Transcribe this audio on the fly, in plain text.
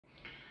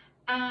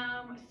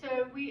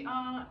So we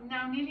are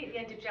now nearly at the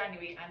end of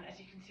January, and as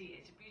you can see,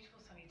 it's a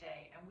beautiful sunny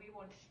day, and we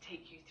wanted to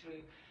take you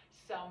through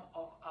some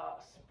of our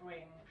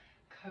spring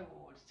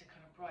cohorts to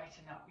kind of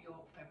brighten up your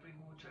February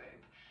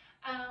wardrobe.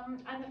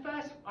 And the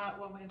first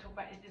one we're going to talk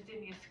about is the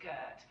zinnia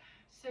skirt.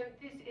 So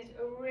this is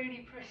a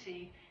really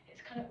pretty,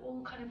 it's kind of all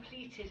kind of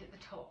pleated at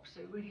the top,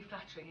 so really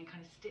flattering and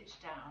kind of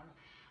stitched down,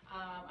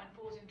 and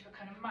falls into a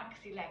kind of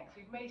maxi length.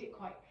 We've made it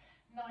quite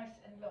nice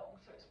and long,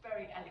 so it's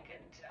very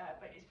elegant,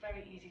 but it's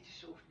very easy to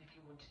shorten if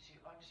you wanted to.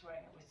 I'm just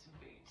wearing it with some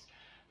boots.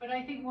 But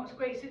I think what's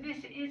great, so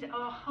this is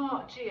our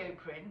heart geo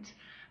print,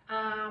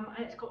 and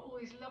it's got all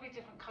these lovely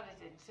different colours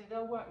in, so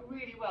they'll work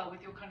really well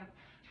with your kind of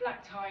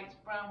black tights,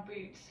 brown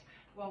boots,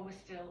 while we're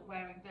still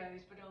wearing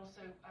those, but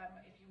also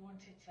if you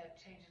wanted to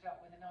change it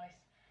up with a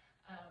nice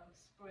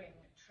spring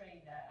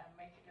trainer and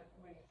make it look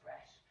really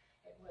fresh,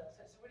 it will.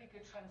 So it's a really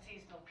good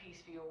trans-seasonal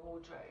piece for your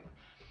wardrobe.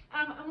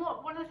 And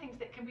one of the things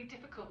that can be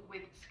difficult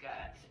with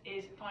skirts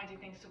is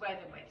finding things to wear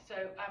them with.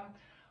 So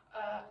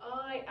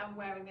I am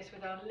wearing this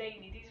with our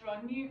Laney. These are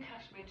our new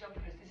cashmere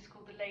jumpers. This is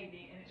called the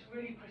Laney, and it's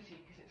really pretty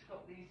because it's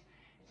got these,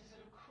 it's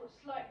a sort of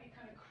slightly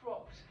kind of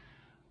cropped,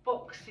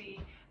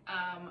 boxy,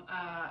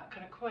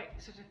 kind of quite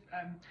sort of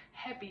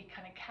heavy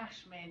kind of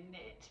cashmere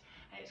knit,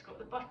 and it's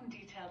got the button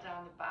detail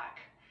down the back,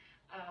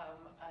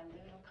 and the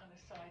little kind of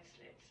side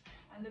slits,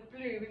 and the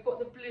blue, we've got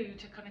the blue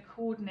to kind of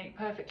coordinate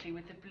perfectly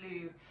with the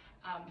blue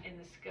in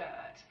the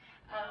skirt,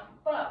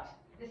 but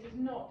this is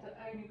not the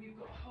only, we've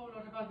got a whole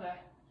lot of other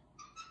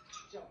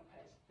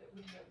jumpers that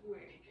would look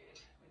really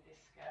good with this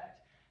skirt.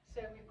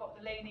 So we've got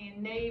the Laney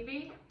in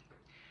navy,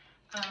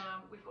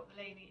 we've got the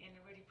Laney in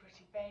a really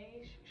pretty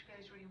beige, which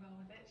goes really well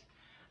with it.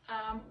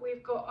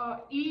 We've got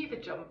our Eva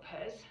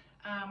jumpers.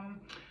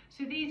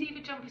 So these Eva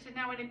jumpers are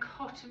now in a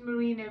cotton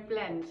merino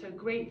blend, so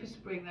great for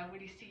spring. They'll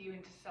really see you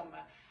into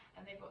summer.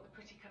 And they've got the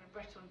pretty kind of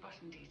Breton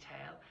button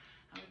detail.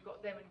 And we've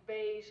got them in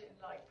beige and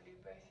light blue,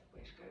 both of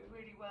which go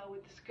really well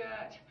with the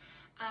skirt.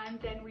 And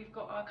then we've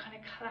got our kind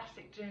of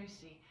classic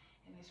Josie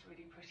in this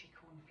really pretty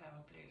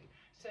cornflower blue.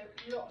 So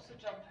lots of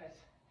jumpers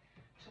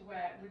to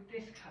wear with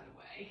this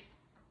colourway.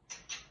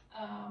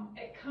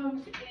 It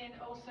comes in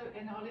also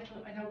in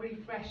our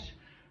really fresh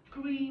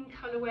green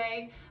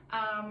colourway,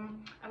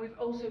 and we've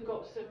also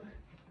got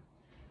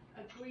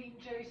a green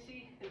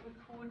Josie that would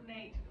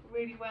coordinate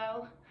really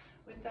well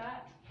with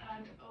that,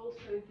 and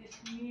also this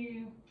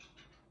new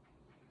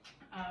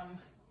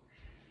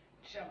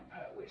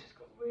jumper which has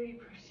got really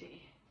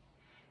pretty.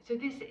 So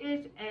this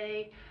is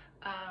a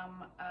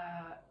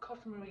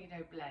cotton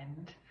merino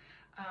blend,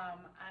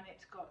 and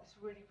it's got this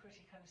really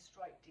pretty kind of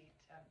stripe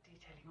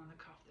detailing on the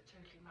cuff that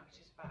totally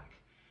matches back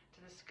to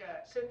the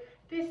skirt. So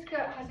this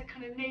skirt has a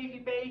kind of navy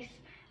base,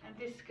 and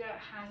this skirt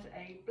has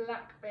a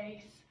black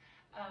base,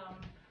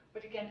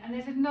 but again, and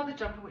there's another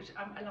jumper which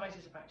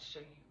Eliza's about to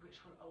show you, which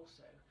will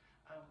also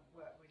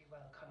work really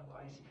well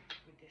colour-wise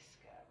with this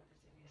skirt, with the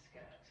zinnia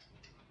skirt.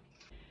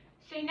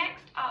 So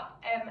next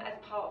up, as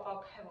part of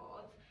our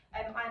cohorts,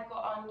 I've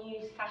got our new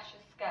Sasha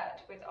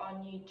skirt with our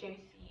new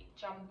Josie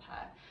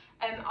jumper.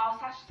 Our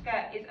Sasha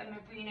skirt is a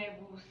merino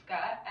wool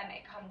skirt, and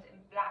it comes in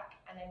black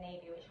and a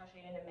navy, which I'll show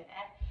you in a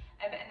minute.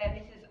 And then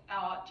this is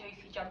our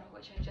Josie jumper,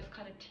 which has just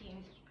kind of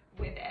teamed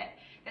with it.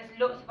 There's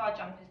lots of our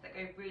jumpers that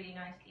go really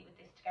nicely with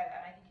this together,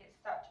 and I think it's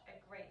such a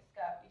great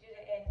skirt. We did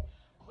it in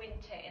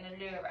winter in a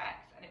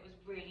lurex, and it was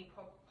really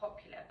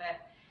popular.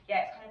 But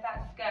yeah, it's kind of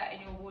that skirt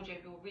in your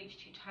wardrobe you'll reach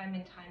to time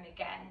and time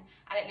again,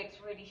 and it looks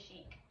really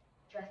chic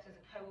dressed as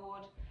a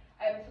co-ord.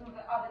 Some of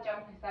the other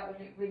jumpers that would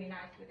look really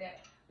nice with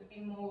it would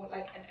be more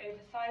like an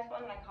oversized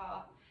one, like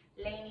our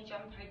Laney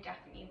jumper. I'd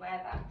definitely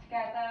wear that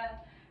together.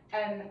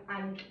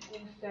 And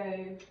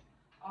also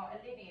our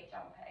Olivia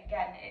jumper.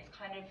 Again, it's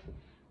kind of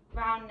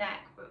round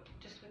neck, but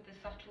just with the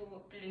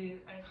subtle blue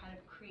and kind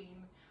of cream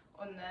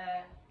on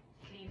the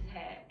sleeves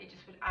here. It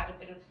just would add a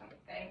bit of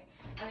something.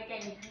 And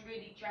again, you can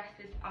really dress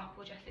this up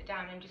or dress it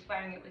down. I'm just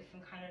wearing it with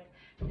some kind of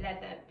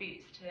leather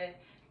boots to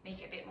make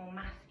it a bit more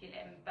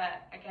masculine,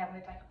 but again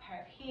with like a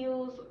pair of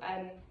heels,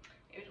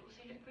 it would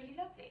also look really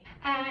lovely.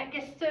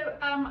 Yes, so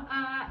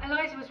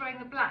Eliza was wearing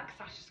the black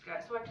Sasha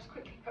skirt, so I've just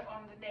quickly put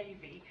on the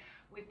navy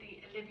with the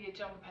Olivia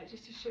jumper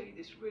just to show you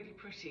this really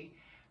pretty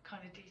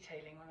kind of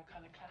detailing on a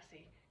kind of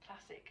classic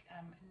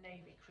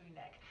navy crew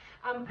neck.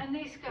 And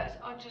these skirts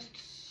are just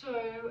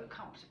so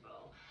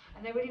comfortable,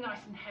 and they're really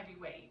nice and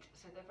heavyweight,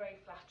 so they're very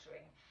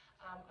flattering,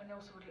 and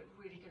also would look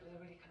really good with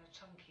a really kind of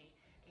chunky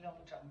long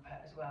jumper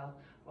as well,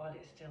 while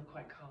it's still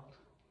quite cold.